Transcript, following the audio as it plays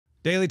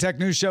Daily Tech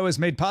News Show is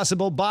made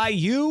possible by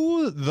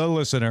you, the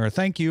listener.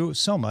 Thank you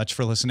so much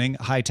for listening.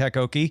 High Tech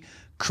Okie,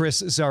 Chris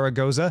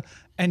Zaragoza,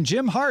 and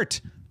Jim Hart.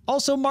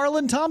 Also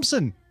Marlon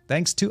Thompson.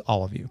 Thanks to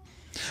all of you.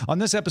 On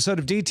this episode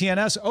of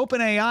DTNS,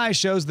 OpenAI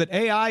shows that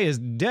AI is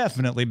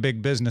definitely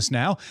big business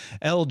now.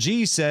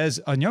 LG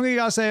says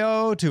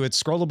annyeonghaseyo to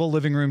its scrollable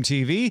living room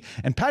TV,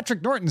 and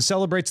Patrick Norton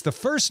celebrates the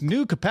first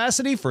new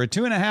capacity for a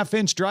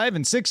 2.5-inch drive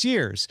in 6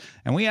 years.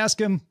 And we ask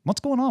him,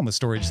 what's going on with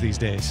storage these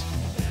days?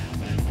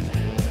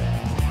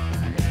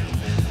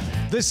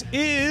 This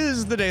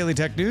is the Daily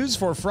Tech News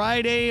for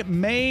Friday,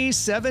 May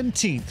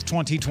 17th,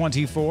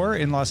 2024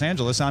 in Los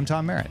Angeles. I'm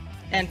Tom Merritt.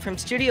 And from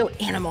Studio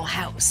Animal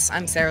House,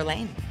 I'm Sarah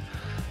Lane.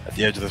 At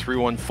the edge of the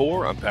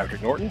 314, I'm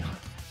Patrick Norton.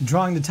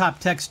 Drawing the top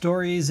tech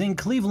stories in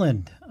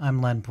Cleveland, I'm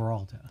Len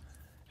Peralta.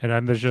 And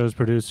I'm the show's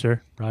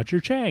producer, Roger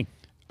Chang.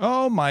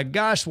 Oh my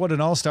gosh, what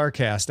an all-star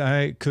cast.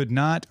 I could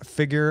not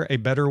figure a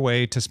better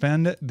way to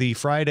spend the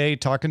Friday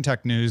talking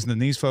tech news than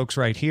these folks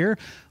right here.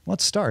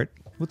 Let's start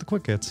with the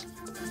quick hits.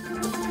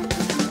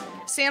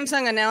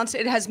 Samsung announced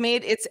it has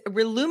made its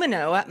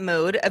Relumino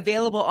mode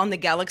available on the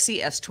Galaxy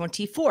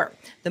S24.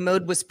 The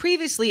mode was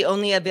previously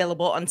only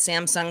available on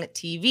Samsung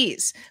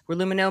TVs.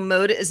 Relumino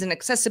mode is an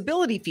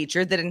accessibility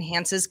feature that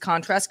enhances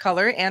contrast,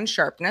 color, and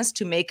sharpness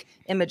to make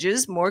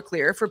images more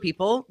clear for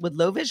people with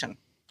low vision.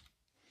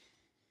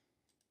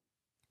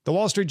 The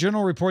Wall Street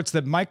Journal reports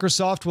that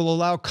Microsoft will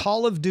allow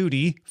Call of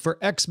Duty for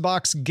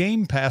Xbox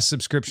Game Pass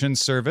subscription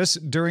service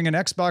during an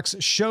Xbox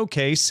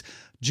showcase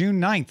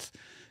June 9th.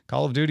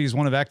 Call of Duty is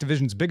one of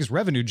Activision's biggest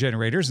revenue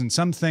generators, and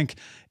some think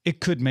it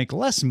could make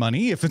less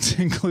money if it's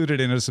included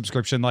in a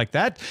subscription like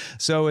that.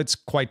 So it's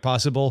quite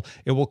possible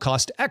it will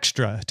cost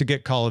extra to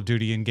get Call of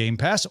Duty in Game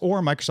Pass,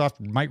 or Microsoft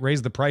might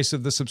raise the price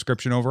of the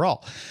subscription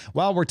overall.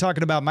 While we're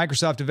talking about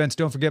Microsoft events,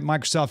 don't forget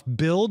Microsoft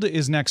Build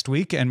is next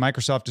week, and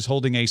Microsoft is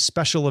holding a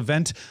special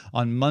event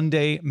on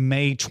Monday,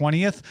 May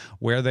 20th,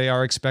 where they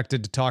are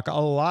expected to talk a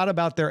lot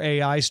about their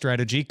AI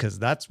strategy, because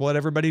that's what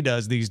everybody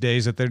does these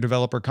days at their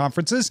developer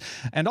conferences,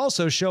 and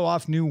also show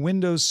off new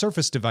Windows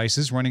Surface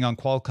devices running on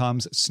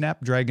Qualcomm's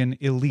Snapdragon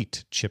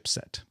Elite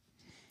chipset.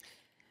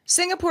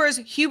 Singapore's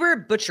Huber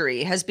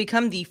Butchery has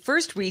become the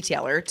first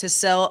retailer to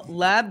sell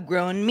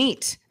lab-grown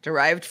meat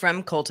derived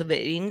from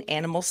cultivating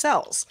animal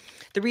cells.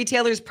 The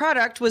retailer's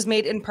product was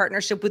made in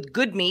partnership with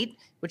Good Meat,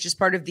 which is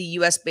part of the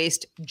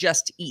US-based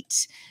Just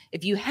Eat.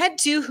 If you head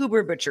to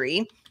Huber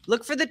Butchery,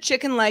 look for the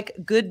chicken-like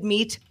Good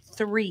Meat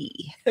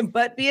 3,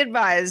 but be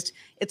advised,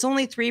 it's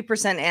only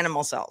 3%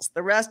 animal cells.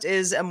 The rest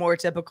is a more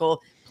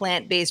typical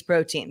plant-based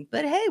protein.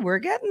 But hey, we're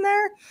getting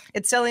there.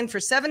 It's selling for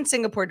 7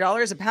 Singapore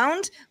dollars a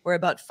pound, or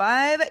about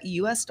 $5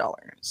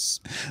 US.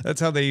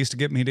 That's how they used to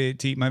get me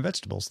to eat my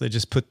vegetables. They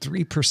just put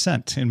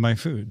 3% in my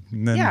food.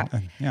 And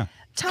then, yeah.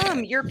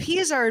 Tom, your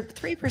peas are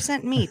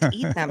 3% meat.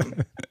 Eat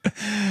them.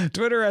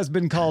 Twitter has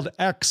been called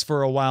X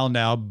for a while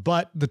now,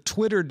 but the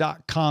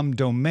twitter.com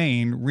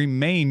domain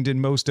remained in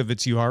most of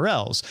its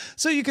URLs.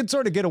 So you could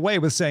sort of get away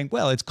with saying,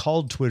 well, it's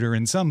called Twitter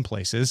in some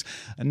places.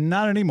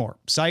 Not anymore.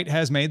 Site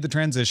has made the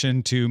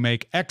transition to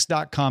make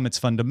x.com its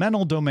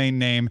fundamental domain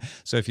name.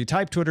 So if you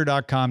type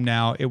twitter.com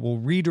now, it will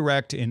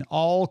redirect in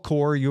all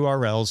core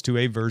URLs to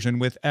a version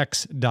with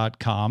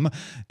x.com.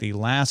 The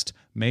last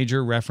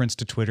major reference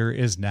to Twitter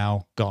is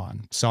now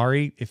gone.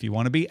 Sorry, if you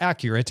want to be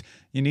accurate,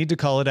 you need to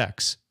call it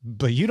X.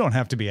 But you don't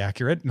have to be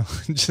accurate,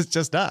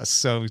 just us.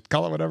 So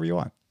call it whatever you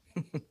want.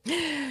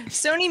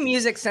 Sony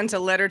Music sent a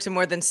letter to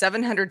more than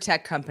 700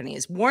 tech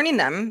companies, warning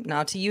them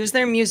not to use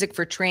their music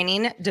for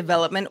training,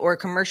 development, or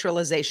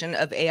commercialization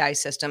of AI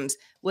systems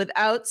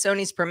without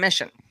Sony's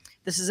permission.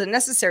 This is a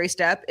necessary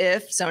step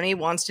if Sony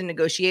wants to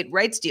negotiate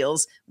rights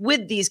deals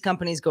with these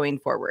companies going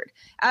forward.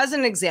 As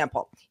an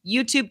example,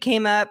 YouTube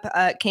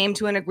came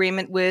to an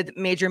agreement with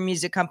major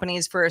music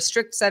companies for a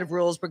strict set of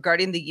rules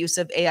regarding the use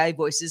of AI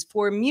voices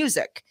for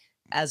music.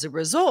 As a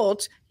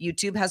result,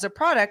 YouTube has a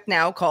product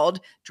now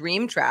called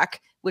Dream Track,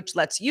 which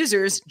lets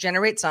users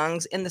generate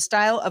songs in the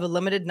style of a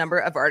limited number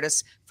of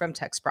artists from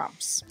text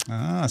prompts.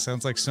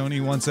 Sounds like Sony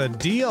wants a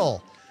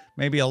deal.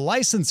 Maybe a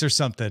license or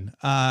something.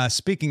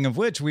 Speaking of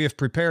which, we have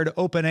prepared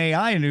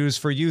OpenAI news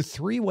for you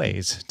 3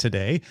 ways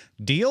today: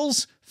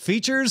 deals,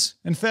 features,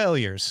 and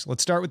failures.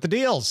 Let's start with the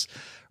deals.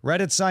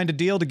 Reddit signed a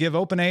deal to give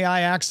OpenAI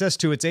access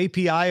to its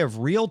API of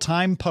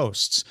real-time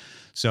posts.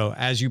 So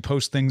as you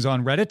post things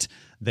on Reddit,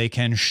 they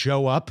can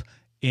show up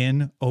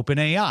in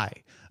OpenAI.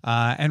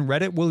 And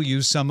Reddit will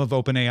use some of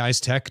OpenAI's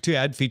tech to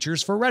add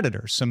features for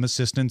Redditors, some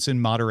assistance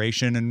in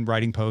moderation and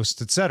writing posts,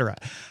 etc.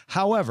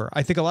 However,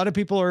 I think a lot of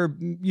people are,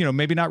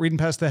 maybe not reading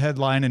past the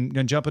headline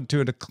and jumping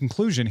to a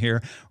conclusion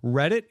here.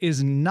 Reddit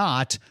is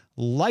not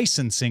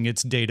licensing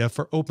its data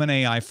for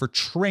OpenAI for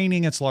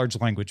training its large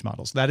language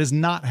models. That is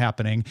not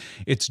happening.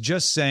 It's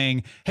just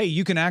saying, hey,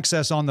 you can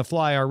access on the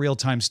fly our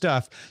real-time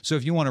stuff. So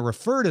if you want to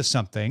refer to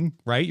something,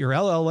 right, your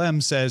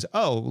LLM says,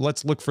 oh,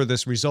 let's look for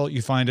this result.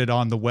 You find it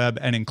on the web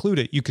and include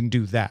it. You can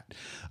do that.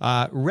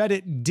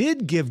 Reddit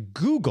did give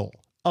Google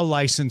a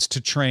license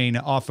to train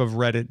off of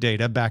Reddit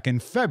data back in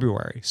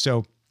February.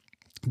 So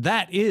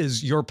that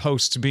is your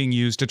posts being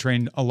used to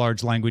train a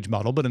large language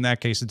model, but in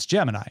that case, it's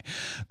Gemini.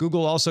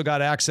 Google also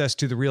got access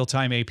to the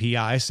real-time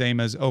API, same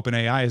as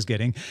OpenAI is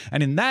getting.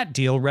 And in that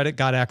deal, Reddit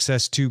got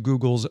access to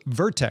Google's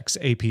Vertex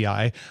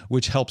API,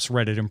 which helps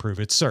Reddit improve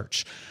its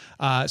search.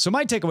 So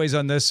my takeaways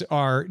on this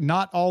are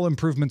not all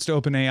improvements to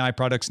OpenAI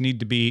products need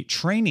to be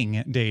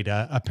training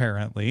data,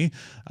 apparently.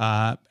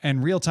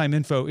 And real-time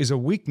info is a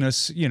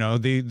weakness. You know,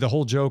 the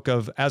whole joke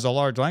of, as a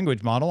large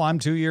language model, I'm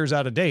 2 years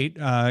out of date.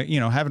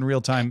 Having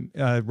real-time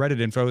Reddit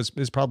info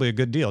is probably a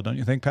good deal, don't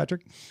you think,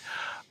 Patrick?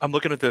 I'm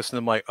looking at this and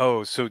I'm like,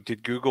 oh, so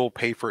did Google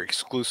pay for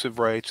exclusive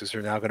rights? Is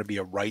there now going to be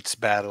a rights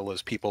battle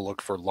as people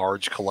look for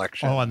large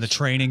collections? Oh, and the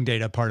training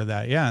data part of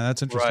that. Yeah,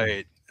 that's interesting.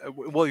 Right.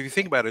 Well, if you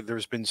think about it,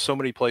 there's been so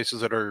many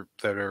places that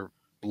are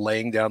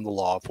laying down the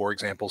law. For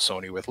example,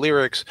 Sony with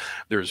Lyrics.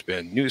 There's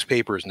been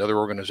newspapers and other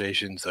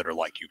organizations that are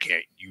like, you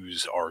can't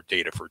use our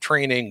data for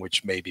training,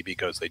 which may be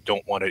because they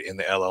don't want it in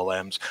the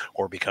LLMs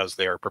or because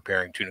they are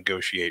preparing to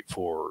negotiate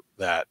for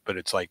that. But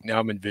it's like, now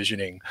I'm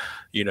envisioning,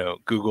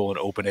 Google and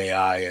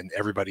OpenAI and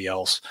everybody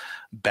else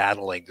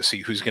battling to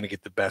see who's going to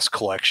get the best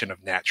collection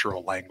of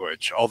natural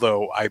language.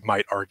 Although I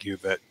might argue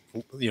that,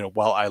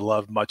 while I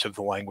love much of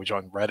the language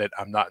on Reddit,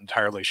 I'm not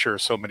entirely sure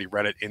so many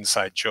Reddit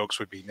inside jokes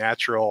would be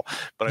natural,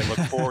 but I look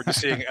forward to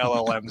seeing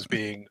LLMs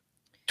being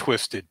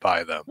twisted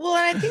by them. Well,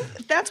 and I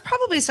think that's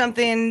probably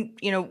something,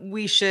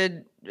 we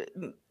should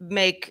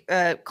make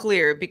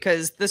clear,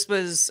 because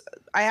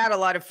I had a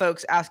lot of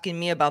folks asking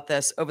me about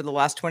this over the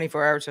last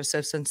 24 hours or so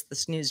since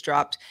this news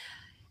dropped.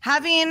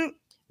 Having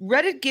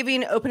Reddit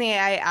giving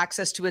OpenAI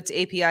access to its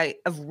API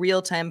of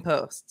real-time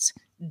posts,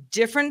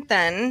 different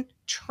than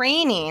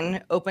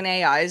training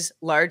OpenAI's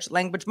large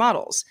language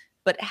models.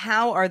 But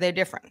how are they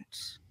different?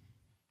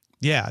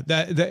 Yeah,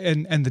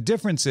 and the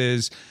difference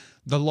is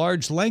the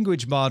large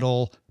language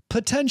model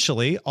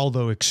potentially,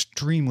 although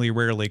extremely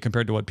rarely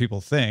compared to what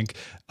people think,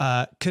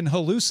 can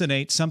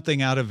hallucinate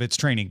something out of its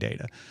training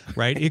data,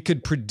 right? It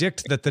could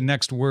predict that the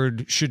next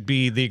word should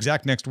be the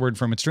exact next word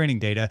from its training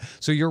data.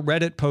 So your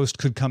Reddit post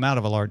could come out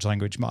of a large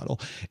language model.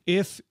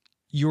 If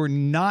you're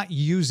not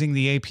using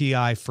the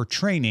API for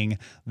training,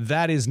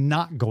 that is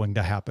not going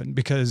to happen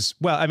because,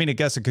 well, I mean, I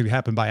guess it could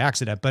happen by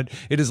accident, but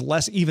it is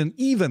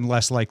even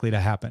less likely to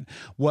happen.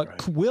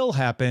 What will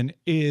happen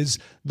is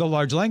the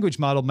large language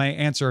model may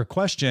answer a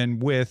question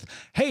with,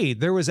 hey,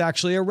 there was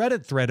actually a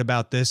Reddit thread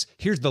about this.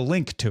 Here's the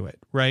link to it,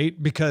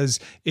 right? Because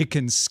it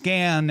can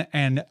scan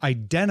and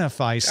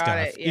identify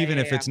stuff, even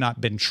if it's not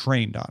been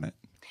trained on it.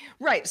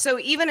 Right. So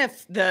even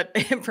if the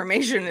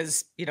information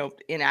is,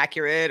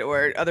 inaccurate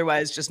or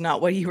otherwise just not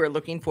what you were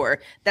looking for,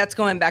 that's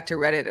going back to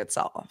Reddit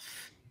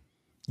itself.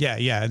 Yeah.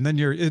 And then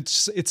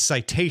it's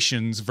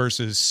citations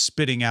versus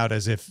spitting out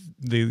as if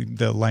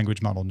the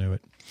language model knew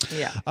it.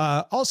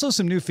 Yeah. Also,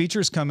 some new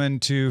features coming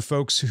to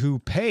folks who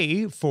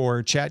pay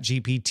for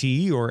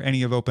ChatGPT or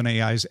any of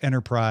OpenAI's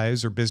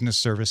enterprise or business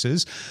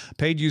services.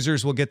 Paid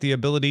users will get the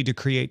ability to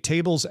create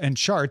tables and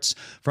charts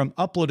from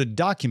uploaded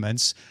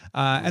documents.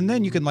 And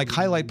then you can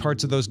highlight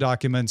parts of those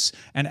documents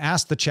and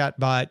ask the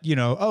chatbot,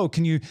 oh,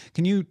 can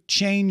you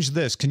change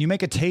this? Can you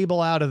make a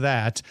table out of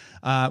that?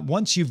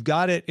 Once you've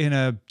got it in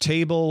a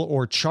table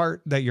or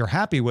chart that you're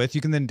happy with, you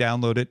can then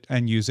download it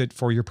and use it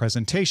for your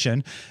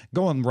presentation.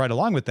 Going right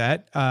along with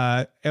that,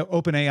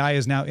 OpenAI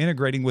is now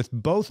integrating with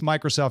both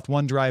Microsoft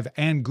OneDrive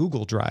and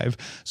Google Drive.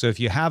 So if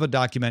you have a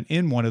document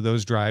in one of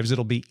those drives,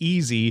 it'll be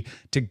easy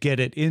to get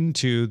it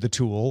into the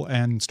tool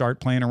and start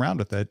playing around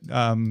with it.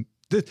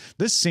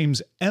 This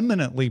seems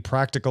eminently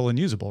practical and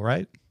usable,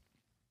 right?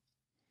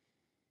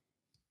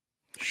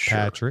 Sure.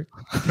 Patrick.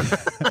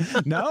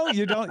 No,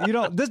 you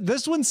don't.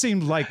 This one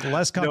seemed like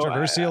less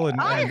controversial.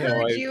 I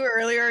heard you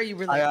earlier. You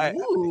were like,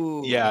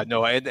 ooh. Yeah,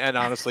 no. And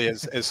honestly,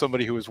 as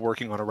somebody who was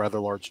working on a rather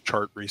large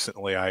chart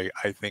recently, I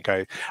think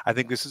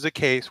this is a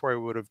case where I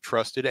would have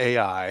trusted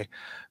AI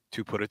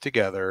to put it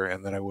together,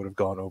 and then I would have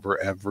gone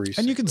over every.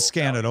 And you can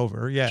scan it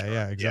over.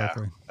 Yeah,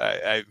 exactly.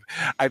 Yeah.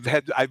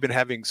 I've been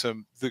having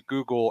the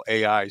Google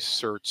AI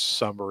search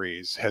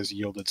summaries has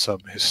yielded some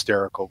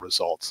hysterical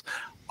results.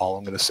 All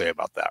I'm going to say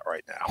about that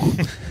right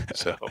now.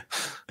 So,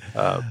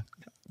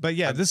 but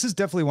yeah, this is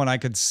definitely one I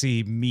could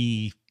see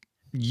me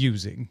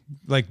using,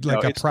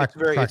 it's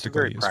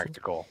very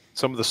practical.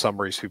 Some of the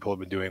summaries people have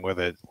been doing with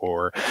it,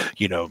 or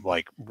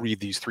read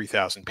these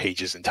 3,000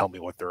 pages and tell me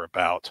what they're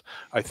about.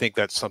 I think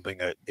that's something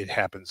that it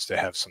happens to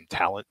have some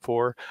talent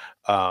for.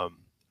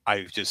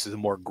 The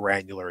more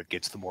granular it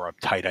gets, the more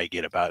uptight I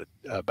get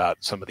about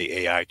some of the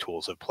AI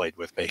tools I've played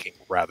with making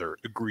rather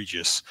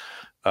egregious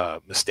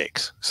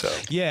mistakes. So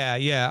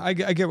I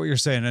get what you're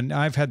saying, and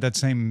I've had that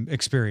same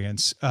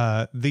experience.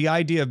 The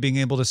idea of being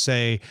able to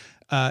say,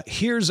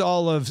 here's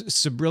all of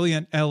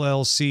Sabrilliant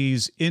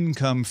LLC's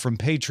income from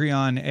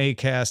Patreon,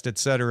 Acast,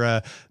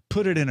 etc.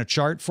 Put it in a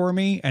chart for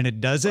me, and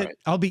it does it. Right.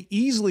 I'll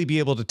easily be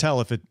able to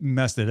tell if it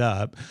messed it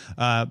up,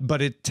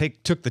 but it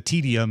took the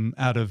tedium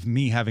out of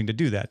me having to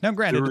do that. Now,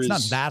 granted, it's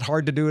not that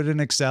hard to do it in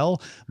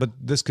Excel, but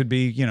this could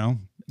be,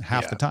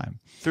 half the time.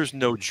 There's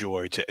no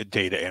joy to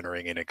data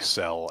entering in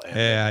Excel and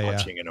then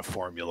punching in a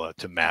formula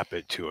to map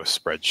it to a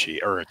spreadsheet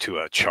or to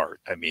a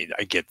chart. I mean,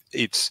 I get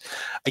it.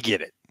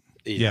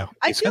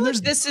 I feel like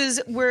this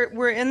is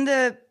we're in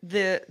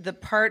the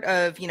part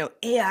of,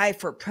 AI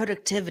for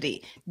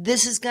productivity.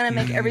 This is going to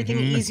make everything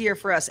easier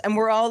for us. And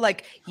we're all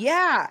like,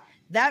 yeah,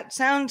 that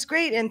sounds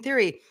great in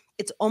theory.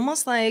 It's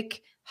almost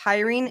like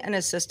hiring an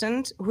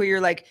assistant who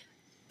you're like,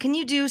 can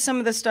you do some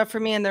of this stuff for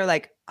me? And they're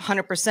like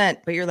 100%,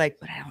 but you're like,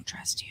 but I don't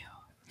trust you.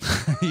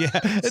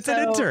 It's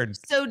an intern.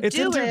 So it's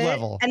do intern it,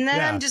 level. and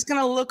then I'm just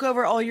gonna look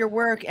over all your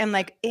work and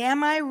like,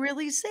 am I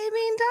really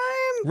saving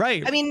time?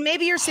 Right. I mean,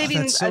 maybe you're saving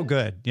that's so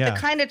good. Yeah. the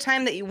kind of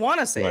time that you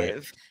want to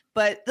save,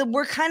 but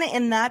we're kind of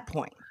in that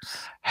point.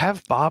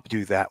 Have Bob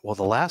do that. Well,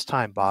 the last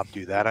time Bob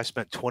do that, I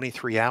spent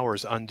 23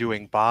 hours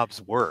undoing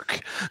Bob's work.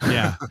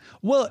 Yeah.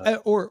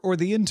 Well, or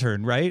the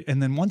intern, right?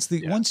 And then once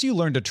you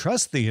learn to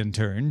trust the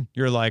intern,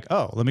 you're like,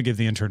 oh, let me give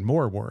the intern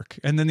more work,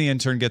 and then the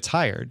intern gets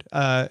hired.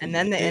 And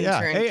then the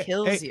intern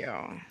kills you.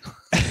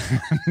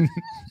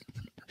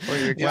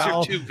 These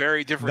are two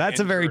very different.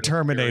 That's a very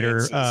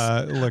Terminator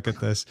look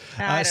at this.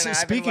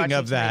 Speaking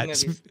of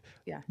that,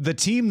 the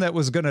team that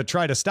was going to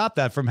try to stop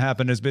that from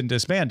happening has been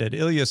disbanded.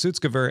 Ilya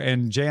Sutskever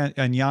and Jan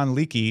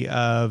Leakey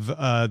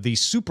of the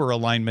super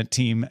alignment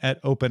team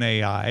at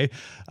OpenAI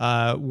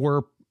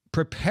were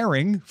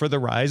preparing for the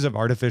rise of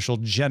artificial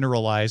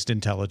generalized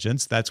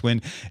intelligence. That's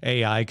when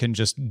AI can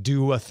just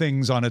do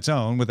things on its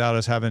own without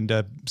us having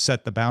to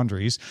set the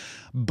boundaries.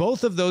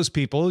 Both of those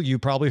people, you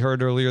probably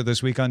heard earlier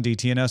this week on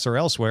DTNS or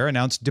elsewhere,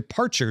 announced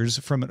departures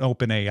from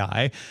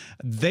OpenAI.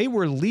 They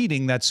were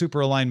leading that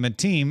super alignment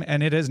team,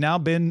 and it has now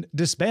been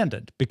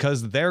disbanded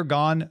because they're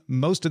gone.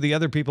 Most of the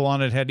other people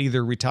on it had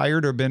either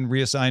retired or been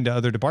reassigned to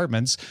other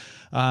departments.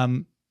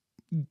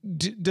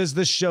 Does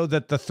this show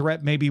that the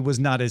threat maybe was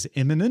not as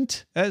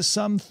imminent as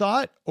some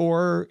thought,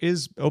 or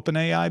is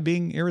OpenAI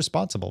being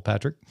irresponsible,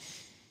 Patrick?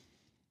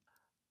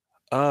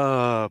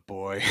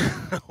 Boy,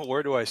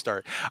 where do I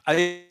start?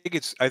 I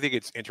think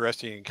it's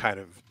interesting and kind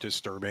of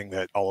disturbing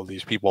that all of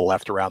these people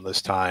left around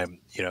this time.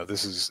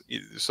 This is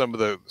some of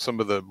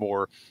the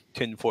more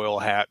tinfoil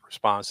hat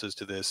responses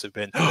to this have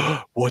been,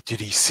 what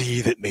did he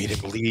see that made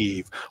him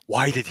leave?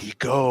 Why did he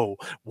go?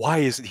 Why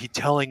isn't he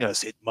telling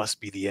us? It must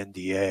be the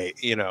NDA,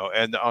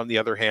 and on the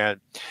other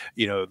hand,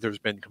 there's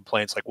been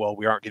complaints like, well,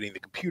 we aren't getting the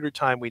computer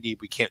time we need.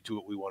 We can't do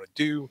what we want to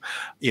do.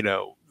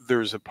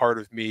 There's a part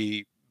of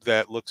me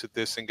that looks at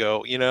this and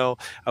go,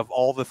 of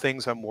all the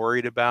things I'm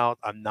worried about,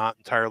 I'm not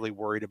entirely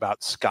worried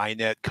about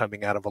Skynet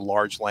coming out of a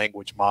large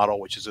language model,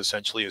 which is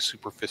essentially a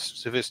super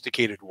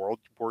sophisticated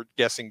word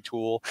guessing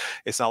tool.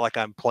 It's not like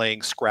I'm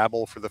playing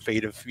Scrabble for the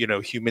fate of,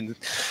 human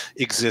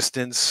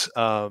existence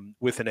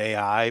with an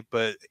AI,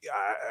 but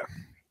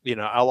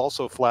I'll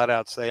also flat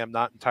out say I'm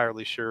not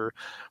entirely sure.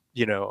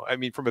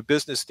 From a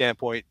business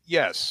standpoint,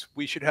 yes,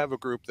 we should have a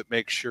group that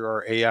makes sure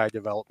our AI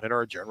development,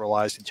 our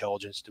generalized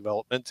intelligence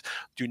development,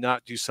 do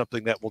not do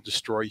something that will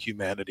destroy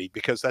humanity,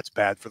 because that's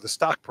bad for the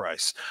stock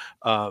price.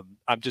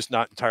 I'm just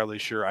not entirely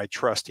sure I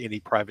trust any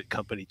private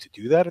company to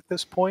do that at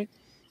this point.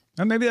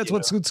 And maybe that's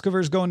what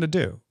Sutskever is going to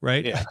do,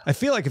 right? Yeah. I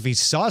feel like if he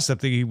saw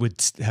something, he would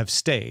have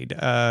stayed.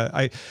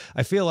 I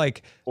feel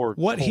like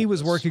what he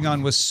was working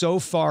on was so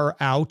far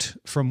out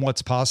from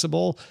what's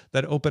possible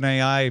that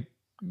OpenAI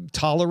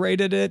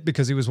tolerated it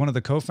because he was one of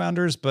the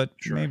co-founders, but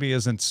maybe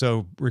isn't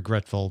so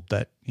regretful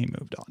that he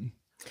moved on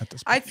at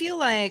this point. I feel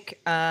like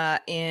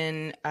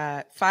in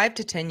 5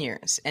 to 10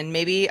 years, and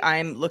maybe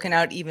I'm looking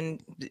out even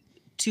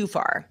too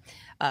far,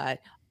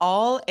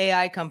 all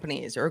AI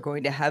companies are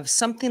going to have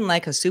something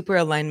like a super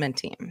alignment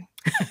team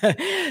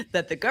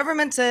that the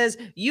government says,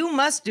 you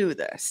must do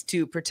this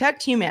to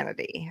protect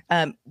humanity.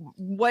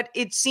 What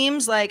it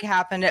seems like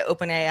happened at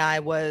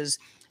OpenAI was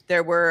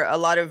there were a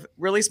lot of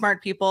really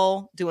smart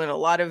people doing a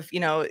lot of,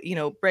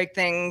 break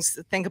things,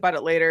 think about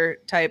it later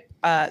type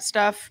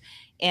stuff.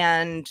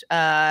 And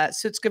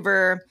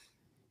Sutskever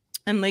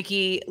and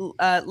Leakey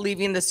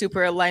leaving the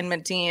super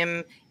alignment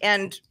team.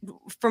 And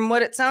from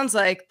what it sounds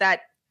like,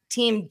 that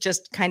team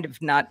just kind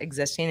of not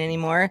existing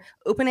anymore.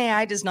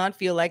 OpenAI does not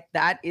feel like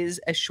that is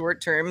a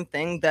short-term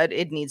thing that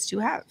it needs to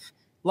have.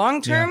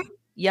 Long-term,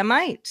 you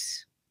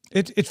might.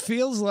 It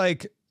feels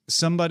like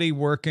somebody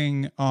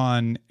working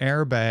on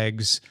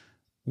airbags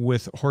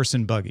with horse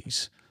and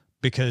buggies,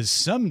 because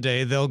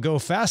someday they'll go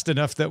fast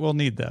enough that we'll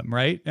need them,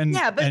 right? And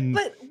but when?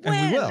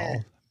 And we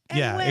will.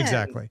 And when?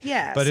 Exactly.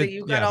 Yeah, but so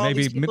you've got all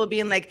these people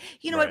being like,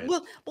 what,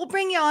 we'll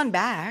bring you on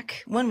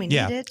back when we need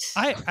it.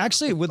 I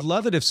actually would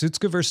love it if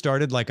Sutskever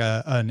started like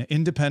an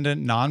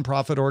independent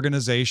nonprofit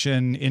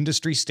organization,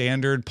 industry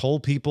standard, pull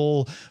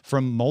people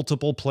from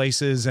multiple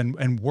places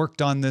and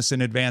worked on this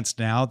in advance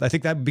now. I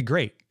think that would be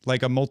great.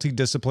 Like a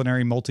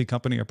multidisciplinary,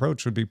 multi-company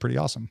approach would be pretty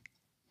awesome.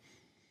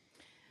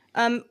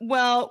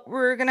 Well,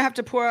 we're going to have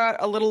to pour out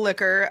a little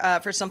liquor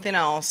for something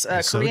else.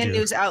 Korean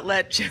news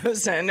outlet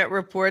Chosun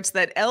reports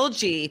that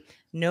LG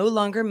no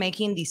longer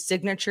making the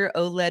Signature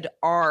OLED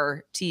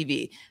R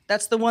TV.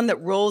 That's the one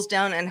that rolls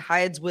down and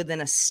hides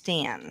within a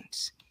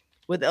stand,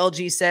 with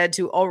LG said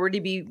to already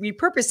be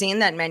repurposing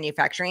that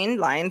manufacturing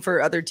line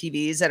for other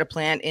TVs at a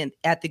plant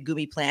at the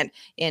Gumi plant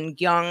in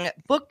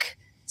Gyeongbuk,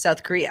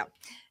 South Korea.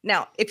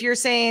 Now, if you're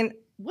saying,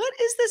 what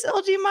is this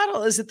LG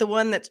model? Is it the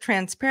one that's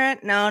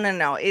transparent?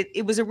 No.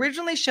 It was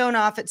originally shown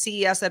off at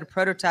CES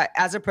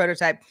as a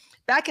prototype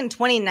back in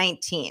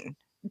 2019.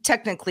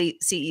 Technically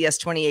CES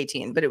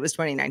 2018, but it was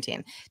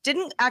 2019.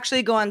 Didn't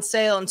actually go on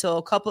sale until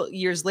a couple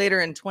years later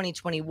in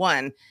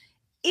 2021.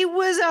 It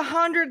was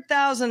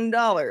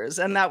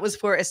 $100,000, and that was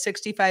for a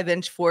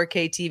 65-inch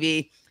 4K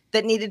TV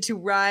that needed to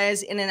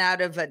rise in and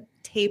out of a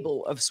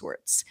table of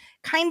sorts.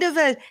 Kind of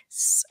a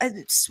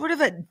sort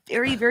of a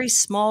very, very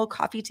small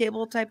coffee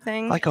table type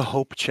thing. Like a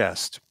hope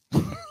chest.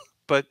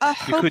 But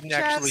you couldn't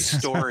actually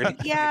store it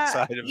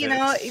inside of it. You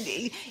know,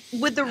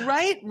 with the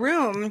right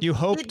room. You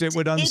hoped it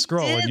would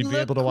unscroll and you'd be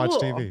able to watch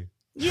TV.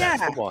 Yeah,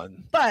 that's the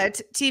one.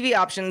 But TV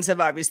options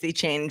have obviously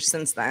changed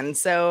since then.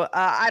 So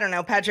I don't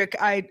know, Patrick.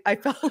 I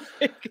felt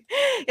like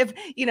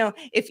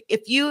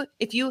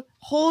if you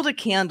hold a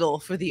candle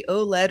for the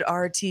OLED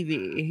R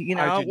TV, you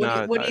know,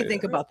 what do you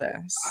think about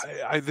this?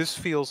 This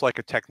feels like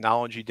a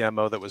technology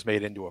demo that was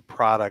made into a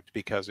product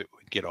because it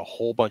would get a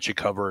whole bunch of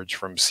coverage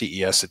from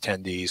CES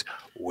attendees,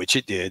 which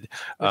it did.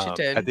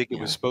 I think it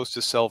was supposed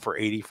to sell for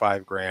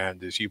 85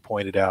 grand, as you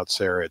pointed out,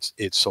 Sarah.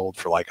 It sold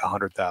for like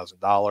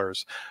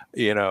 $100,000.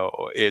 You know.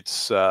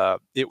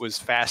 It was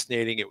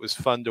fascinating. It was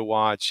fun to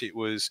watch. It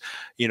was,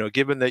 you know,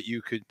 given that you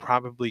could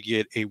probably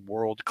get a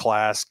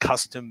world-class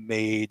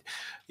custom-made,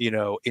 you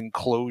know,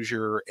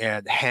 enclosure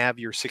and have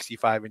your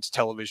 65-inch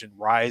television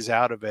rise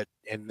out of it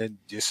and then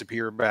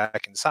disappear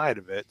back inside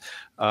of it,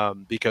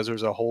 because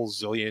there's a whole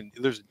zillion.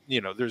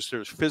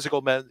 There's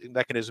physical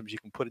mechanisms you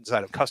can put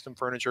inside of custom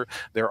furniture.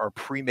 There are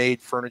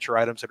pre-made furniture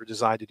items that are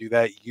designed to do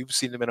that. You've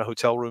seen them in a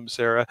hotel room,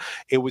 Sarah.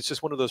 It was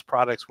just one of those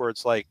products where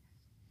it's like,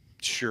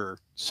 sure,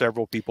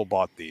 several people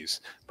bought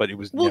these, but it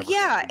was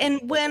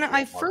and when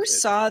I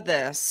first saw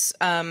this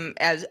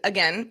as,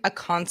 again, a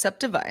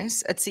concept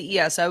device at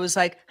CES, I was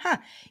like,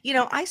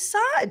 I saw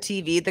a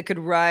TV that could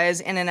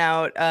rise in and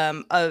out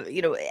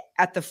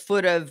at the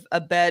foot of a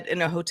bed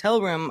in a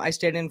hotel room I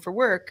stayed in for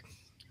work.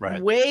 Right.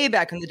 Way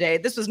back in the day.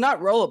 This was not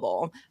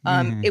rollable.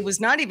 It was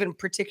not even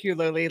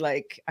particularly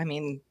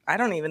I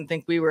don't even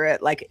think we were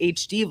at like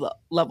HD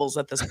levels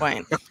at this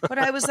point. But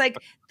I was like,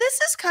 this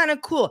is kind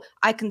of cool.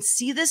 I can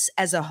see this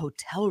as a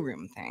hotel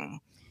room thing.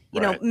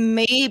 You know,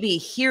 maybe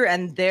here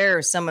and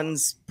there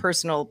someone's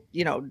personal,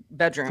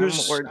 bedroom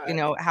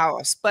or,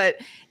 house. But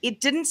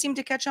it didn't seem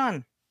to catch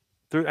on.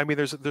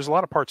 There's a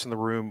lot of parts in the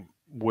room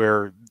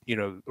where,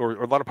 or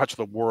a lot of parts of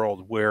the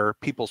world where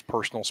people's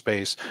personal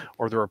space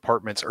or their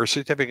apartments are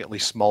significantly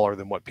smaller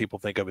than what people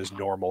think of as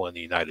normal in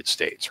the United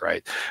States,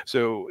 right?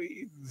 So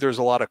there's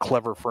a lot of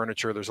clever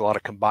furniture, there's a lot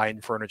of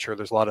combined furniture,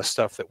 there's a lot of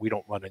stuff that we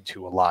don't run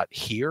into a lot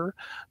here.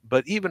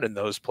 But even in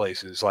those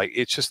places, like,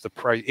 it's just the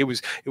price. It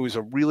was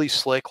a really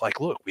slick,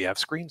 like, look, we have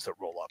screens that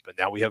roll up, and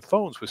now we have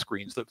phones with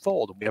screens that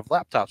fold, and we have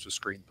laptops with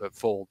screens that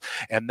fold,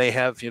 and they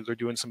have, they're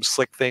doing some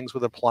slick things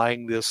with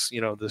applying this,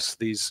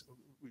 these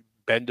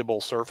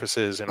bendable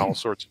surfaces in all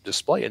sorts of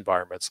display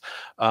environments.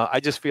 I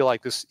just feel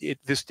like this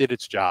did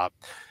its job.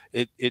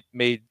 It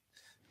made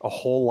a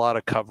whole lot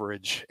of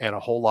coverage and a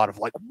whole lot of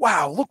like,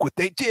 wow, look what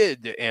they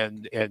did.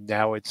 And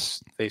now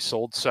they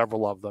sold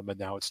several of them, and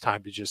now it's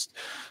time to just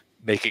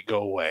make it go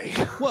away.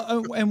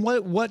 Well, and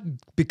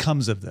what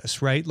becomes of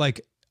this, right?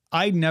 Like,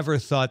 I never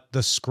thought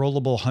the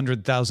scrollable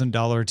 $100,000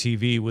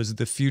 TV was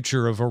the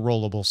future of a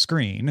rollable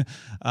screen.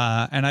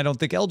 And I don't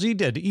think LG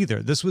did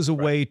either. This was a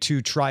way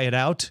to try it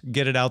out,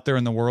 get it out there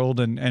in the world,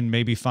 and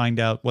maybe find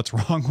out what's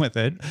wrong with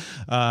it,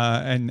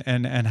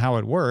 and how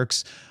it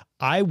works.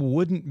 I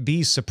wouldn't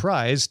be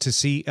surprised to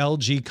see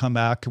LG come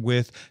back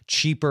with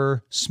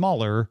cheaper,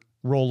 smaller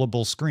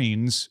rollable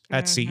screens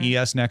at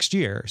CES next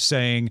year,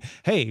 saying,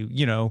 hey,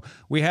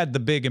 we had the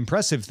big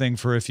impressive thing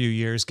for a few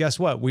years. Guess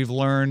what? We've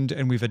learned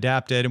and we've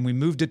adapted and we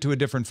moved it to a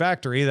different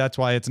factory. That's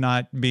why it's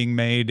not being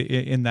made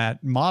in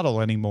that model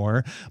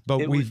anymore,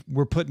 but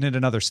we're putting it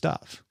in other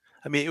stuff.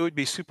 I mean, it would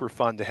be super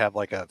fun to have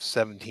like a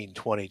 17,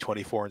 20,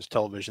 24-inch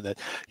television that,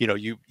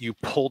 you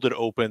pulled it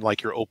open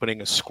like you're opening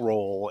a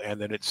scroll,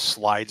 and then it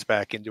slides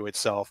back into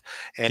itself.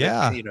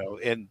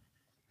 And,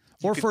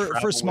 or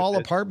for small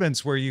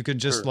apartments where you can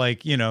just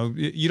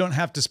you don't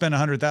have to spend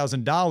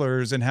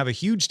 $100,000 and have a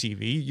huge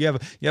TV. You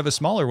have a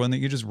smaller one that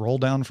you just roll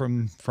down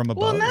from above.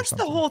 Well, and that's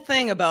the whole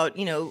thing about,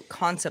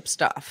 concept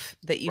stuff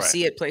that you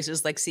see at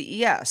places like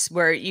CES,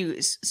 where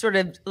you sort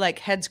of like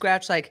head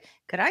scratch, like,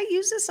 could I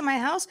use this in my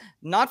house?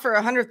 Not for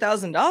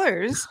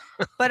 $100,000,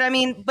 but I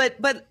mean,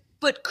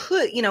 but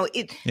could,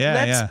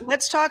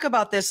 let's talk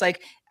about this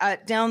like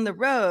down the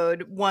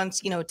road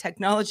once,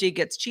 technology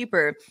gets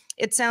cheaper.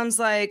 It sounds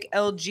like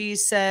LG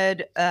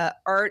said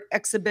art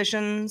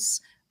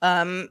exhibitions,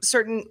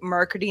 certain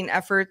marketing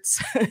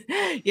efforts,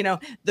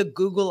 the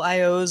Google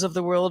IOs of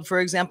the world, for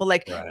example,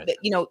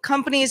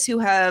 companies who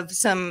have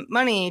some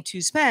money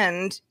to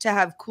spend to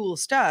have cool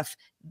stuff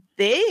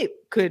they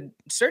could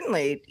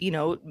certainly,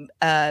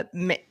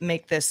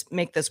 make this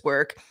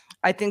work.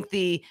 I think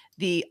the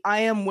I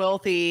am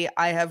wealthy,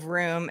 I have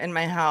room in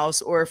my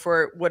house, or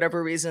for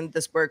whatever reason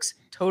this works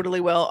totally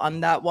well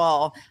on that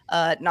wall,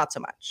 not so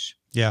much.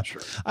 Yeah.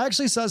 Sure. I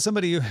actually saw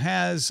somebody who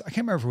has, I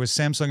can't remember if it was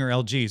Samsung or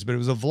LG's, but it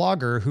was a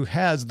vlogger who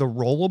has the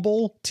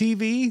rollable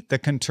TV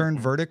that can turn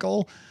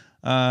vertical.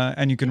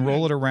 And you can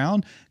roll it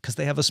around because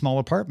they have a small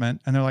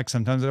apartment. And they're like,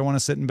 sometimes I want to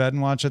sit in bed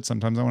and watch it.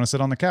 Sometimes I want to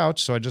sit on the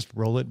couch. So I just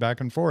roll it back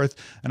and forth.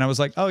 And I was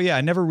like, oh, yeah,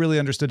 I never really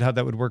understood how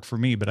that would work for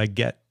me. But I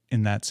get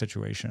in that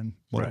situation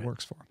what it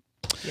works for.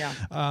 Yeah.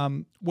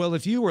 Well,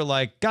 if you were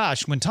like,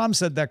 gosh, when Tom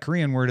said that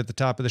Korean word at the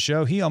top of the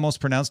show, he almost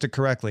pronounced it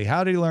correctly.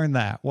 How did he learn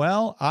that?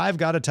 Well, I've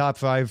got a top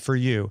 5 for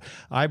you.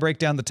 I break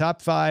down the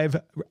top 5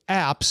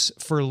 apps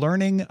for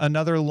learning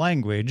another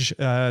language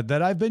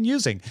that I've been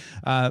using.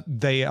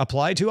 They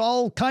apply to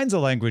all kinds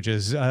of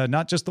languages,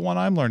 not just the one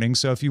I'm learning.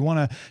 So if you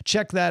want to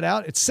check that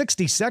out, it's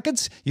 60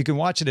 seconds. You can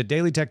watch it at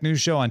Daily Tech News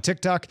Show on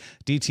TikTok,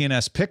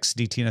 DTNS Pix,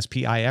 DTNS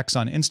PIX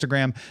on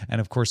Instagram, and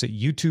of course at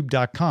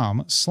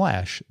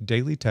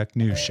youtube.com/Daily Tech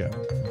News Show.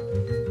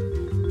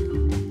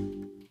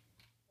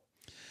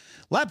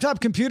 Laptop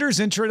computers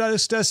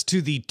introduced us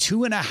to the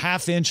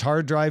 2.5-inch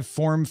hard drive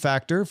form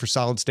factor for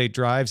solid-state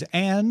drives,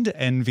 and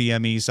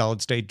NVMe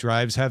solid-state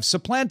drives have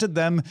supplanted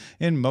them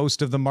in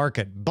most of the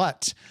market.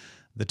 But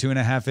the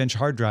 2.5-inch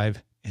hard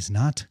drive is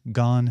not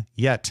gone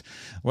yet.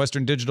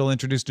 Western Digital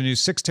introduced a new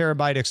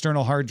 6-terabyte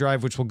external hard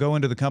drive, which will go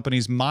into the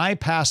company's My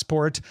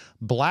Passport,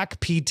 Black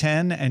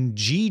P10, and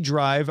G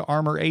Drive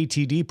Armor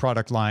ATD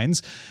product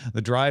lines.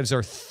 The drives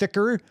are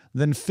thicker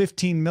than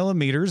 15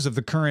 millimeters of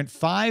the current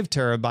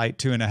 5-terabyte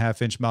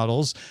 2.5-inch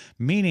models,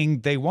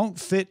 meaning they won't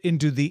fit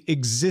into the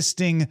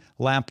existing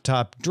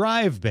laptop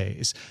drive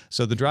bays.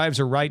 So the drives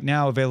are right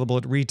now available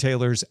at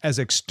retailers as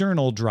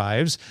external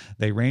drives.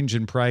 They range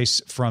in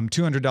price from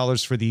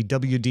 $200 for the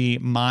WD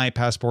My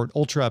Passport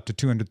Ultra up to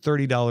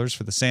 $230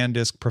 for the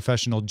SanDisk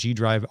Professional G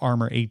Drive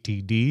Armor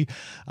ATD.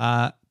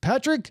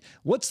 Patrick,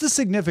 what's the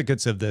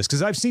significance of this?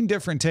 Because I've seen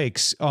different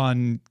takes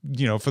on,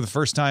 for the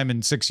first time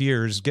in 6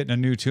 years, getting a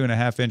new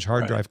 2.5-inch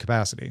hard drive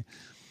capacity.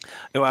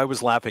 No, I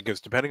was laughing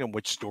because depending on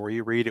which story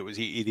you read, it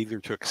either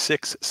took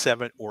 6,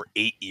 7, or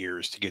 8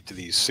 years to get to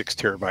these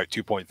 6-terabyte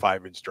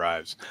 2.5-inch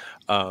drives,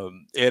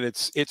 and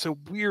it's a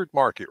weird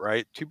market,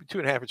 right?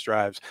 2.5-inch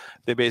drives,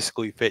 they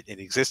basically fit in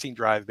existing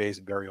drive bays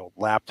and very old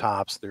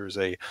laptops. There's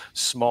a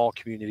small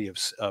community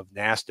of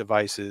NAS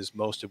devices,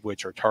 most of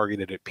which are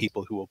targeted at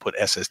people who will put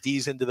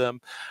SSDs into them.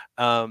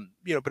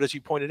 But as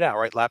you pointed out,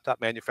 right, laptop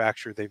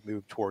manufacturer, they've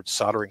moved towards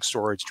soldering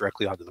storage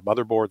directly onto the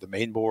motherboard, the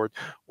main board,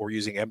 or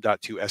using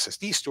M.2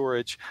 SSD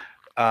storage.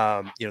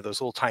 Those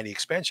little tiny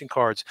expansion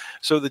cards.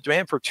 So the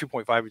demand for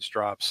 2.5-inch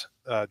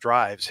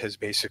drives has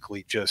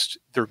basically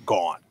they're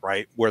gone,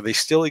 right? Where they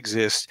still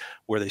exist,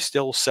 where they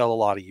still sell a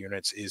lot of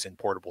units is in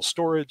portable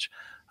storage.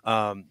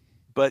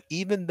 But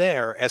even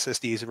there,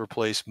 SSDs have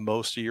replaced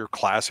most of your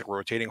classic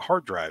rotating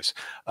hard drives.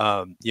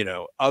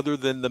 Other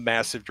than the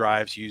massive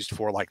drives used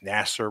for like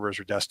NAS servers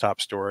or desktop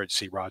storage,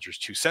 see Roger's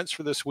 2 cents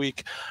for this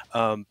week.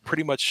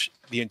 Pretty much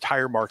the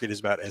entire market is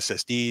about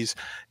SSDs.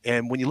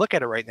 And when you look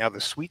at it right now,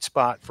 the sweet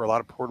spot for a lot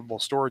of portable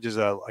storage is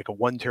like a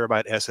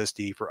 1-terabyte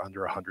SSD for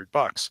under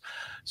 $100.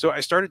 So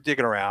I started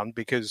digging around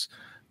because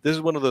this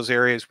is one of those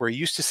areas where you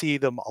used to see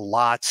them a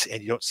lot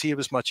and you don't see them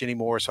as much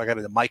anymore. So I got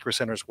to the Micro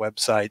Center's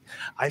website.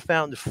 I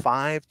found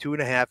 5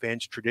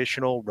 2.5-inch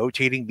traditional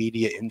rotating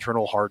media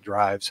internal hard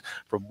drives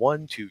from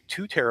 1 to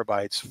 2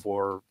 terabytes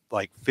for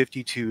like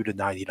 $52 to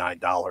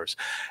 $99.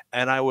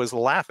 And I was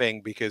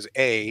laughing because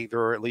there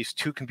are at least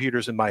 2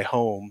 computers in my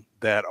home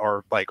that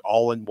are like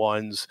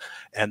all-in-ones,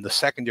 and the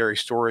secondary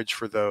storage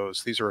for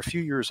these are a few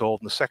years old,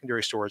 and the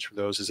secondary storage for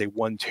those is a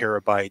 1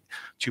 terabyte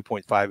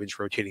 2.5-inch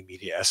rotating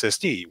media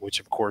SSD, which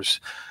of course,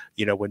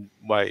 when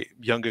my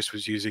youngest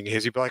was using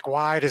his, he'd be like,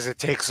 why does it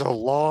take so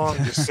long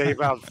to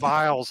save out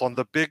files on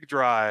the big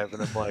drive?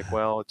 And I'm like,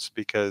 well, it's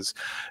because,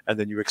 and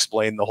then you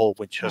explain the whole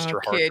Winchester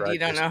hard drive. You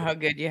don't know how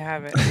good you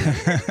have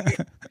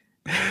it.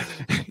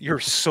 You're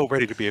so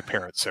ready to be a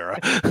parent, Sarah.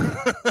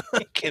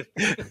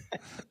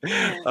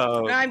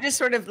 No, I'm just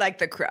sort of like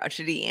the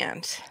crotchety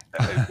ant.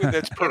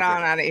 That's perfect. Get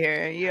on out of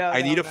here.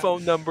 I need a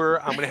phone number.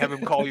 I'm going to have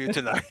him call you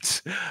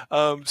tonight.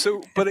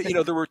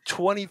 There were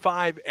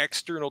 25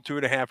 external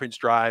 2.5-inch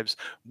drives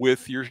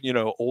with your,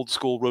 old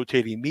school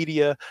rotating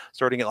media,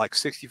 starting at like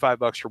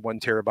 $65 for 1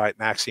 terabyte,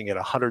 maxing at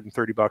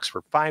 $130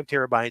 for 5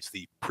 terabytes,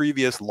 the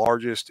previous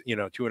largest,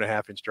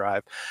 2.5-inch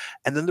drive.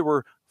 And then there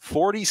were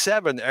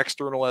 47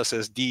 external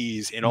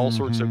SSDs in all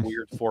sorts of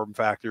weird form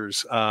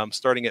factors,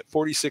 starting at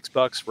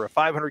 $46 for a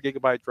 500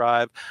 gigabyte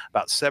drive,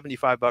 about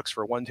 $75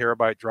 for a 1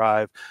 terabyte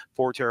drive.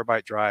 4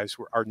 terabyte drives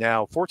are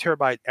now 4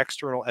 terabyte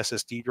external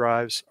SSD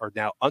drives are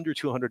now under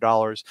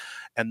 $200,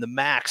 and the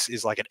max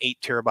is like an 8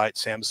 terabyte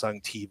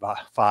Samsung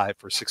T5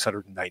 for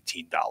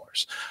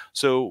 $619.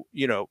 So,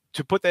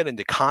 to put that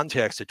into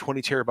context, a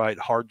 20 terabyte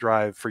hard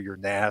drive for your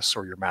NAS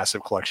or your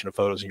massive collection of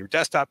photos in your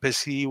desktop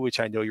PC, which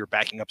I know you're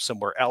backing up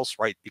somewhere else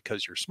right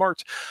because you're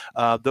smart.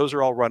 Those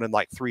are all running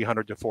like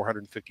 $300 to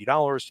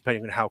 $450,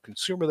 depending on how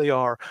consumer they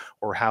are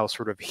or how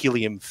sort of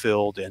helium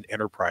filled and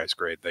enterprise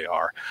grade they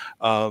are.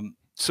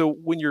 So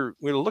when you're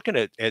looking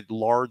at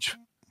large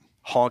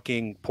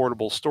honking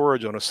portable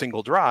storage on a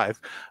single drive,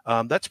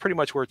 that's pretty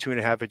much where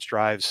 2.5-inch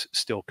drives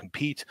still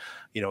compete.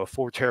 A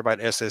 4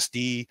 terabyte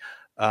SSD,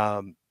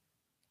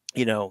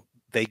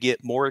 they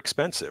get more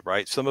expensive,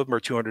 right? Some of them are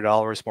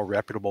 $200. More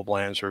reputable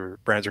brands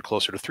are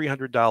closer to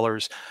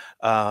 $300,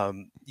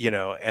 and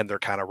they're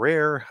kind of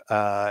rare.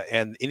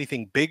 And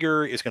anything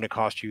bigger is going to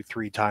cost you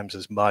 3 times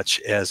as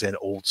much as an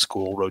old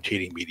school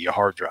rotating media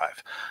hard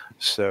drive.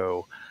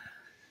 So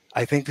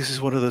I think this is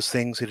one of those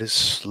things that is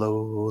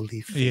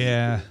slowly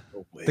fading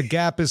away. The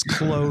gap is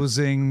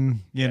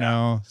closing.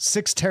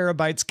 6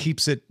 terabytes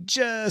keeps it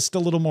just a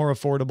little more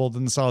affordable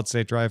than the solid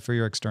state drive for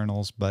your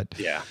externals, but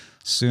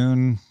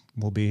soon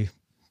we'll be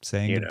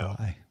saying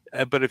goodbye.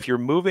 But if you're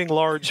moving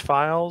large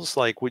files,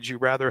 like, would you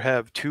rather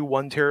have 2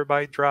 1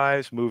 terabyte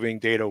drives moving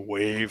data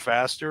way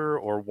faster,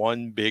 or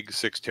one big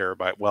 6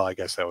 terabyte? Well, I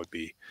guess that would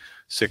be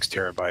 6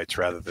 terabytes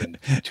rather than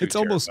 2 It's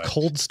almost terabytes.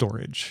 cold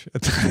storage.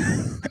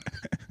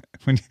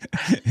 when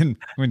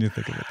you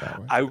think of it that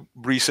way. I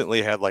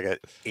recently had like an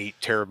 8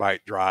 terabyte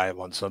drive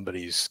on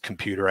somebody's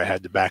computer I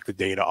had to back the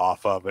data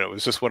off of, and it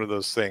was just one of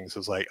those things. It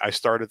was like, I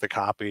started the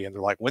copy and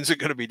they're like, when's it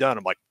going to be done?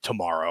 I'm like,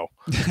 tomorrow.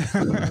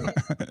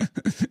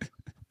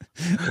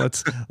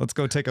 Let's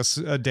go take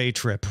a day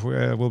trip.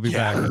 We'll be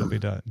back. It'll be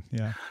done.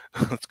 Yeah.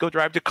 Let's go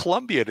drive to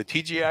Columbia to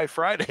TGI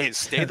Fridays.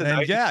 Stay the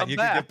night. Yeah, and you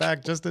come can back. get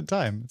back just in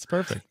time. It's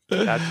perfect.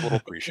 That's a little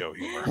pre-show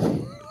humor.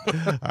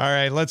 All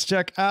right, let's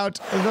check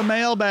out the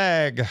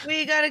mailbag.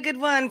 We got a good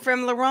one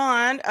from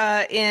Laurent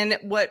in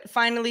what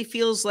finally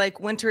feels like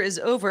winter is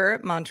over,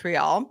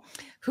 Montreal,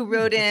 who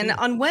wrote in,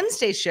 on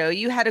Wednesday's show,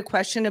 you had a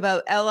question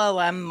about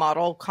LLM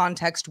model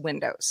context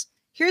windows.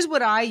 Here's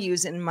what I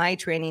use in my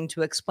training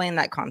to explain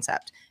that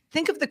concept.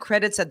 Think of the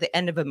credits at the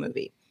end of a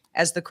movie.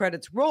 As the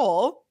credits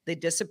roll, they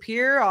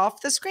disappear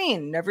off the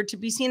screen, never to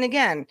be seen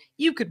again.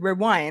 You could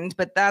rewind,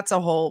 but that's a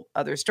whole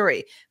other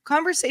story.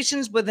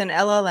 Conversations with an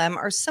LLM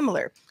are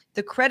similar.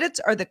 The credits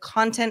are the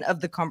content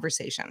of the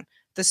conversation.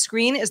 The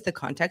screen is the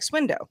context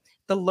window.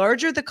 The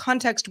larger the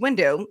context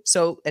window,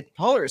 so a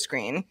taller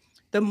screen,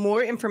 the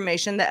more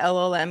information the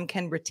LLM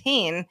can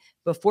retain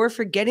before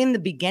forgetting the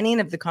beginning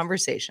of the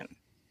conversation.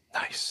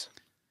 Nice.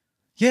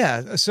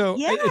 Yeah, so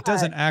it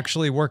doesn't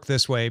actually work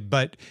this way,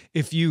 but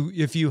if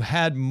you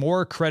had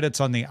more credits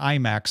on the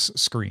IMAX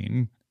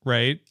screen,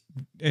 right,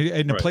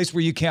 in a place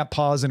where you can't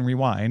pause and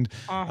rewind,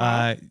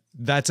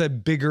 that's a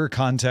bigger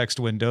context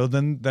window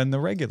than the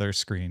regular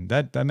screen.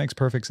 That makes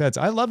perfect sense.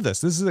 I love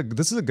this. This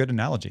is a good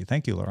analogy.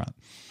 Thank you, Laurent.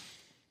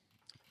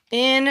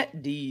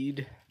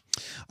 Indeed.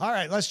 All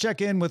right, let's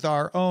check in with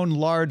our own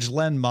large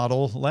Len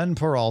model, Len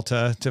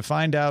Peralta, to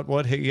find out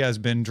what he has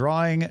been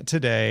drawing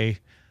today.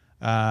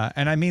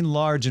 And I mean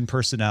large in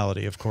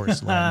personality, of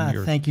course,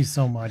 Len. Thank you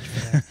so much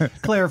for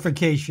that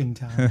clarification,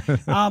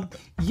 Tom.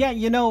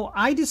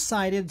 I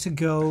decided to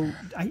go,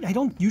 I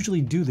don't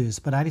usually do this,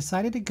 but I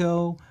decided to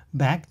go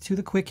back to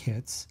the quick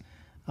hits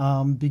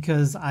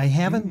because I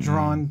haven't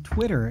drawn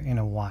Twitter in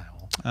a while.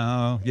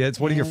 Oh, yeah, it's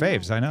one of your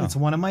faves, I know. It's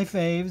one of my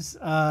faves.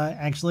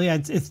 Actually,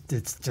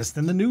 it's just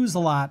in the news a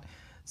lot.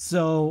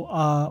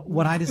 So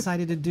what I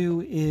decided to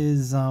do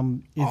is do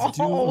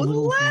a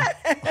little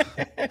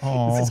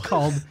This is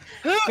called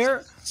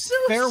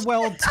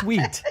farewell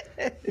tweet.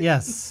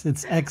 Yes,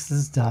 it's X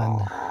is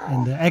done,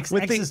 and the X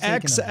with X the is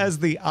X taken as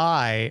the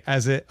I,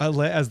 as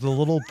the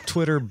little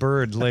Twitter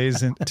bird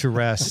lays to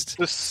rest.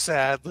 The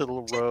sad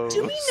little rose.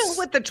 Do we know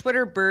what the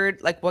Twitter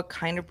bird, like what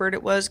kind of bird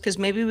it was? Because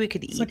maybe we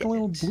could eat like it. a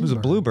little bluebird. It was a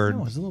bluebird.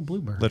 No, it was a little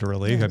bluebird.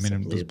 Literally, Yeah, I mean, it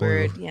was blue.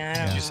 Bluebird. Yeah. I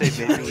don't Did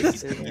you know.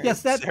 say maybe?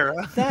 Yes,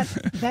 Sarah?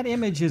 that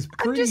image is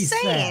I'm pretty just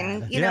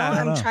saying, sad. you know, Yeah, I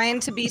don't I'm know. trying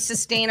to be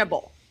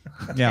sustainable.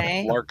 Yeah.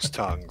 Okay? Lark's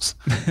tongues.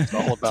 It's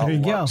all about There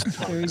you go. lark's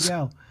There you tongues.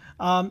 go.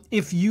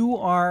 If you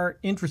are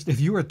interested, if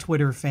you're a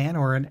Twitter fan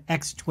or an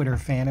ex-Twitter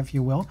fan, if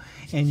you will,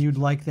 and you'd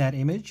like that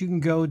image, you can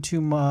go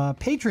to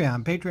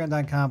Patreon,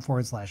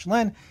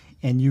 patreon.com/Len,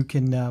 and you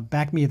can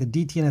back me at the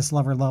DTNS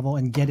lover level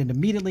and get it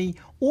immediately,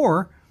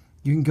 or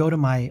you can go to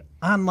my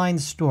online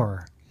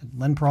store at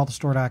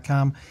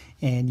lenperaltastore.com,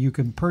 and you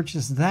can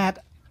purchase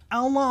that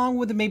along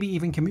with maybe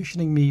even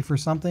commissioning me for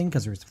something,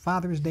 because there's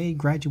Father's Day,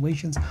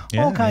 graduations,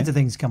 all kinds of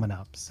things coming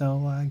up.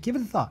 So give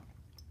it a thought.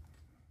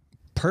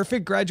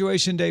 Perfect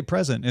graduation day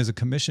present is a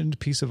commissioned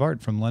piece of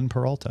art from Len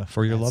Peralta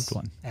for your loved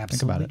one. Absolutely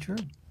Think about it.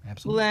 true.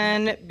 Absolutely.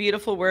 Len,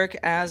 beautiful work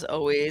as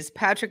always.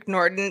 Patrick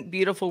Norton,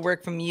 beautiful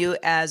work from you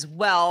as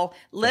well.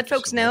 Let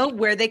folks know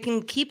where they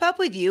can keep up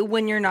with you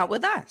when you're not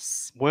with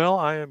us. Well,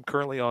 I am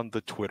currently on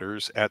the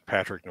Twitters at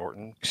Patrick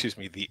Norton. Excuse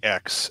me, the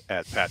X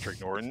at Patrick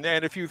Norton.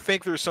 And if you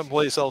think there's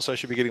someplace else I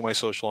should be getting my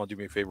social on, do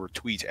me a favor,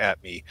 tweet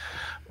at me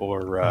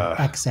or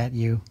X at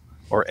you.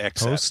 or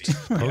X Post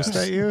at me. post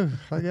at you,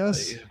 I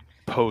guess.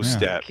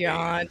 Post at me.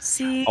 God,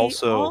 see,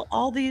 Also-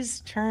 all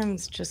these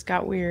terms just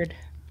got weird.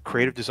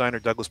 Creative designer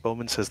Douglas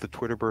Bowman says the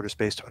Twitter bird is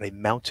based on a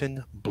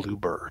mountain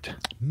bluebird.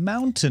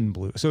 Mountain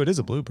blue. So it is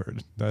a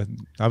bluebird.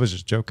 I was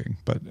just joking,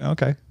 but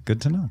okay.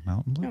 Good to know.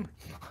 Mountain blue.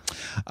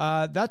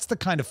 That's the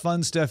kind of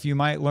fun stuff you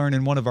might learn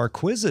in one of our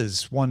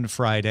quizzes one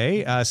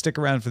Friday. Stick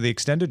around for the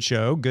extended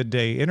show, Good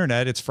Day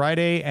Internet. It's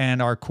Friday,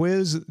 and our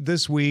quiz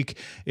this week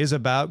is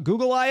about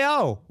Google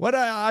I/O.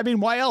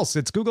 Why else?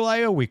 It's Google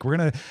I/O week. We're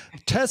going to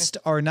test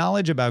our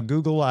knowledge about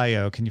Google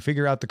I/O. Can you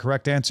figure out the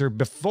correct answer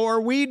before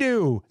we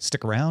do?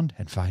 Stick around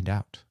and find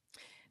out.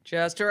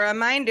 Just a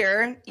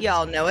reminder,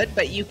 y'all know it,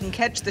 but you can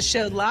catch the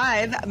show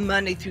live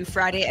Monday through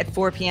Friday at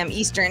 4 p.m.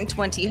 Eastern,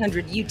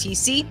 2000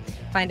 UTC.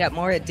 Find out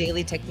more at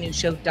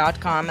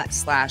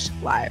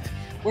dailytechnewsshow.com/live.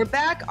 We're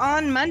back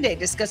on Monday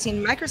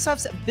discussing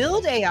Microsoft's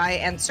Build AI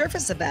and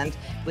Surface event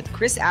with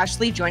Chris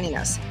Ashley joining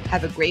us.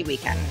 Have a great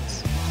weekend.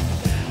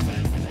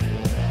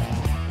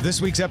 This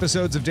week's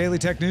episodes of Daily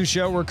Tech News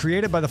Show were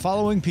created by the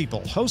following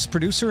people. Host,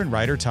 producer, and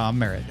writer Tom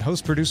Merritt.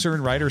 Host, producer,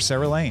 and writer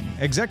Sarah Lane.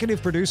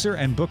 Executive producer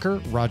and booker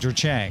Roger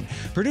Chang.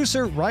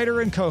 Producer,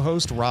 writer, and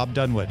co-host Rob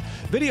Dunwood.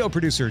 Video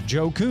producer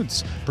Joe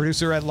Kuntz.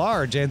 Producer at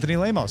large Anthony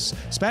Lemos.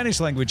 Spanish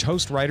language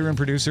host, writer, and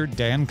producer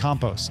Dan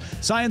Campos.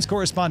 Science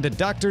correspondent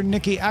Dr.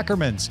 Nikki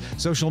Ackermans.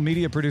 Social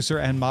media producer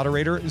and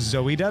moderator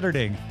Zoe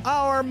Detterding.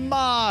 Our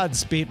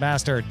mods,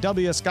 Beatmaster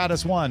W.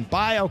 Scottus1,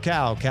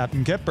 BioCow,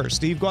 Captain Kipper,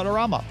 Steve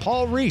Guadarrama,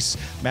 Paul Reese,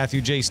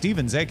 Matthew J.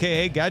 Stevens,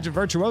 a.k.a. Gadget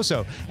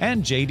Virtuoso,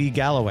 and J.D.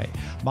 Galloway.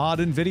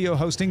 Mod and video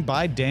hosting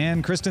by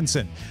Dan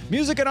Christensen.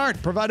 Music and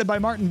art provided by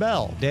Martin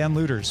Bell, Dan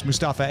Luters,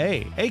 Mustafa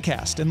A.,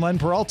 Acast, and Len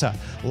Peralta.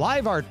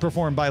 Live art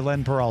performed by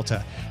Len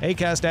Peralta.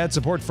 Acast ad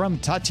support from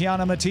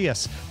Tatiana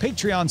Matias.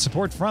 Patreon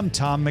support from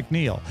Tom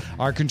McNeil.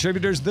 Our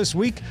contributors this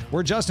week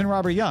were Justin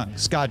Robert Young,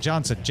 Scott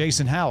Johnson,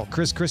 Jason Howell,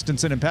 Chris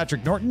Christensen, and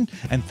Patrick Norton.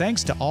 And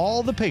thanks to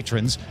all the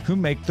patrons who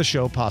make the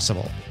show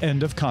possible.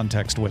 End of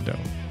context window.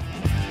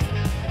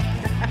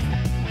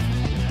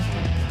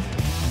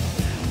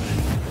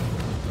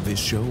 This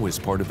show is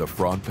part of the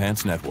Frog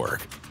Pants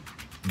Network.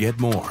 Get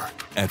more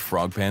at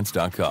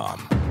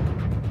frogpants.com.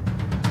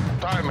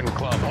 Diamond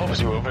Club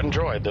hopes you have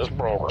enjoyed this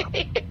program.